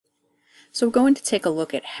So we're going to take a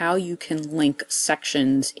look at how you can link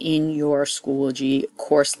sections in your Schoology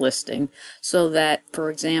course listing so that, for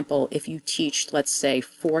example, if you teach, let's say,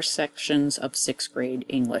 4 sections of 6th grade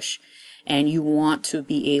English, and you want to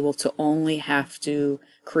be able to only have to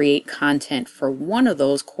create content for one of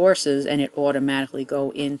those courses and it automatically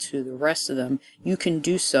go into the rest of them, you can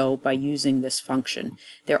do so by using this function.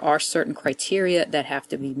 There are certain criteria that have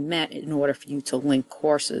to be met in order for you to link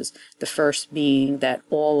courses. The first being that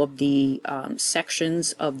all of the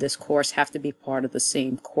sections of this course have to be part of the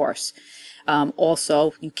same course.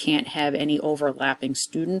 Also, you can't have any overlapping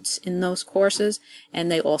students in those courses,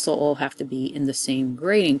 and they also all have to be in the same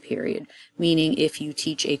grading period, meaning if you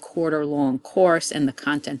teach a quarter-long course and the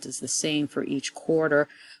content is the same for each quarter,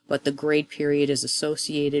 but the grade period is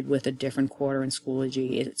associated with a different quarter in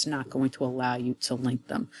Schoology, it's not going to allow you to link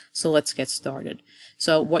them. So let's get started.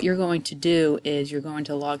 So what you're going to do is you're going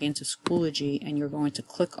to log into Schoology and you're going to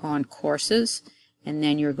click on Courses, and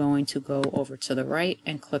then you're going to go over to the right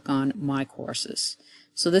and click on My Courses.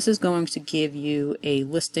 So this is going to give you a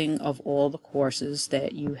listing of all the courses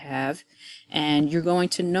that you have, and you're going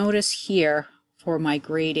to notice here for my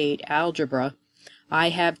grade 8 algebra I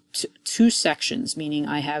have two sections, meaning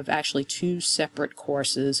I have actually 2 separate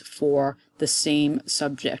courses for the same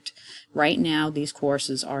subject. Right now these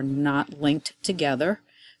courses are not linked together.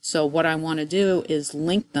 So what I want to do is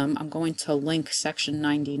link them. I'm going to link section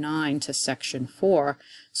 99 to section 4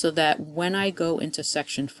 so that when I go into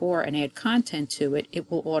section 4 and add content to it, it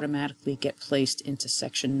will automatically get placed into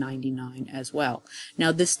section 99 as well.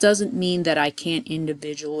 Now this doesn't mean that I can't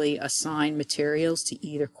individually assign materials to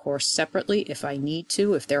either course separately if I need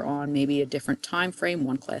to. If they're on maybe a different time frame,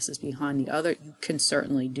 one class is behind the other, you can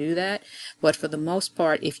certainly do that. But for the most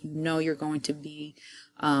part, if you know you're going to be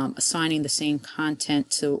assigning the same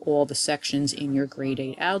content to all the sections in your grade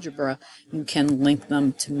 8 algebra, you can link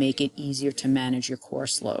them to make it easier to manage your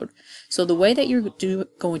course load. So the way that you're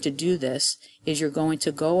going to do this is you're going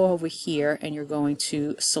to go over here and you're going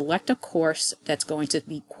to select a course that's going to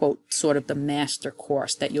be, quote, sort of the master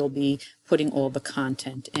course that you'll be putting all the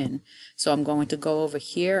content in. So I'm going to go over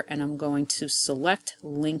here and I'm going to select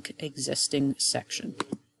Link Existing Section.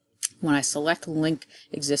 When I select Link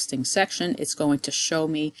Existing Section, it's going to show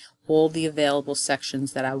me all the available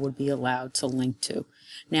sections that I would be allowed to link to.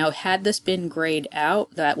 Now, had this been grayed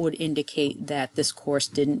out, that would indicate that this course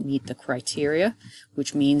didn't meet the criteria,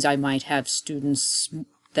 which means I might have students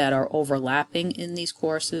that are overlapping in these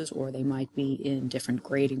courses, or they might be in different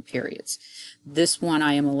grading periods. This one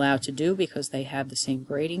I am allowed to do because they have the same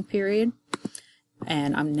grading period,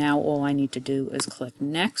 and now all I need to do is click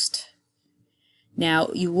Next. Now,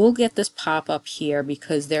 you will get this pop-up here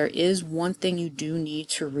because there is one thing you do need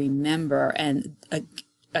to remember, and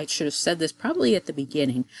I should have said this probably at the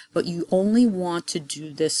beginning, but you only want to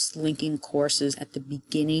do this linking courses at the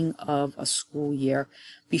beginning of a school year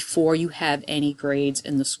before you have any grades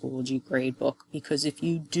in the Schoology gradebook, because if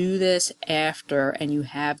you do this after and you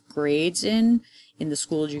have grades in the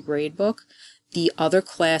Schoology gradebook, the other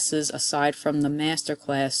classes aside from the master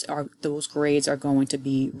class, those grades are going to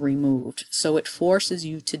be removed. So it forces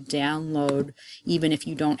you to download, even if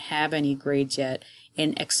you don't have any grades yet,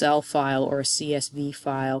 an Excel file or a CSV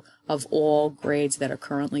file of all grades that are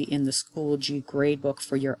currently in the Schoology gradebook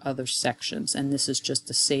for your other sections. And this is just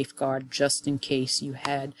a safeguard just in case you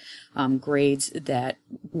had grades that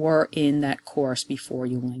were in that course before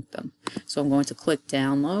you linked them. So I'm going to click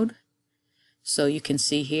Download. So you can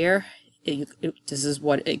see here, this is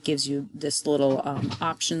what it gives you, this little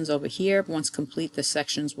options over here. Once complete, the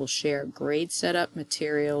sections will share grade setup,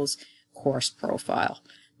 materials, course profile.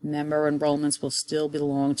 Member enrollments will still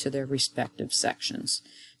belong to their respective sections.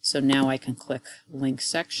 So now I can click Link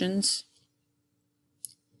Sections.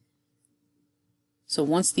 So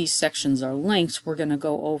once these sections are linked, we're going to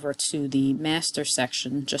go over to the master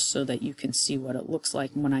section just so that you can see what it looks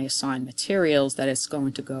like when I assign materials, that it's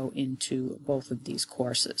going to go into both of these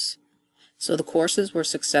courses. So the courses were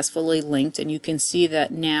successfully linked, and you can see that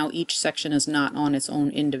now each section is not on its own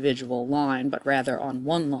individual line, but rather on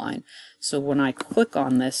one line. So when I click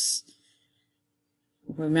on this,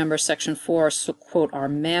 remember section 4 is, quote, our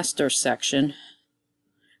master section,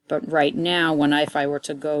 but right now if I were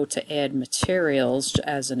to go to add materials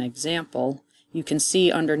as an example, you can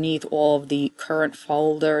see underneath all of the current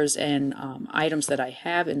folders and items that I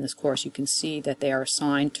have in this course, you can see that they are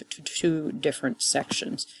assigned to 2 different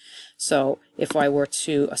sections. So if I were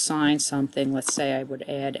to assign something, let's say I would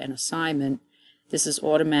add an assignment, this is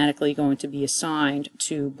automatically going to be assigned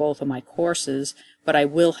to both of my courses, but I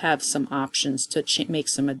will have some options to make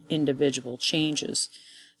some individual changes.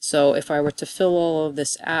 So if I were to fill all of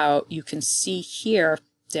this out, you can see here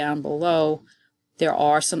down below, there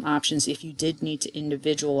are some options if you did need to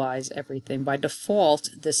individualize everything. By default,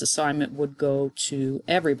 this assignment would go to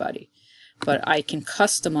everybody. But I can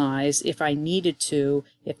customize if I needed to,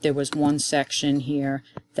 if there was one section here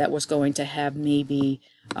that was going to have maybe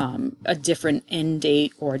a different end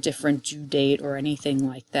date or a different due date or anything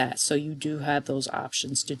like that. So you do have those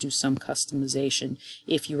options to do some customization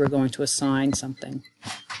if you were going to assign something.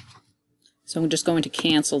 So I'm just going to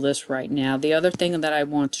cancel this right now. The other thing that I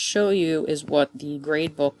want to show you is what the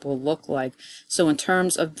grade book will look like. So in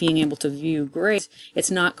terms of being able to view grades,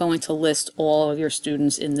 it's not going to list all of your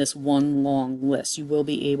students in this one long list. You will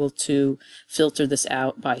be able to filter this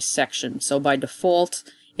out by section. So by default,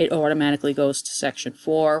 it automatically goes to section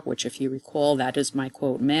 4, which if you recall, that is my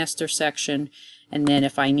quote master section. And then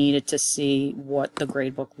if I needed to see what the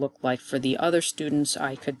gradebook looked like for the other students,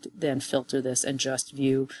 I could then filter this and just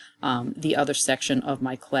view the other section of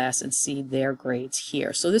my class and see their grades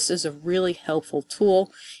here. So this is a really helpful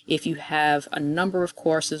tool if you have a number of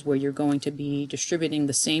courses where you're going to be distributing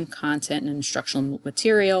the same content and instructional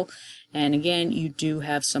material. And again, you do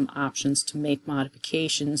have some options to make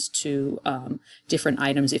modifications to different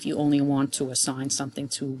items if you only want to assign something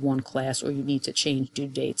to one class, or you need to change due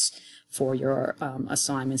dates for your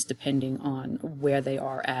assignments depending on where they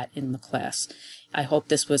are at in the class. I hope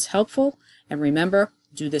this was helpful, and remember,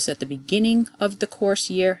 do this at the beginning of the course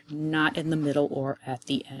year, not in the middle or at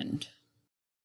the end.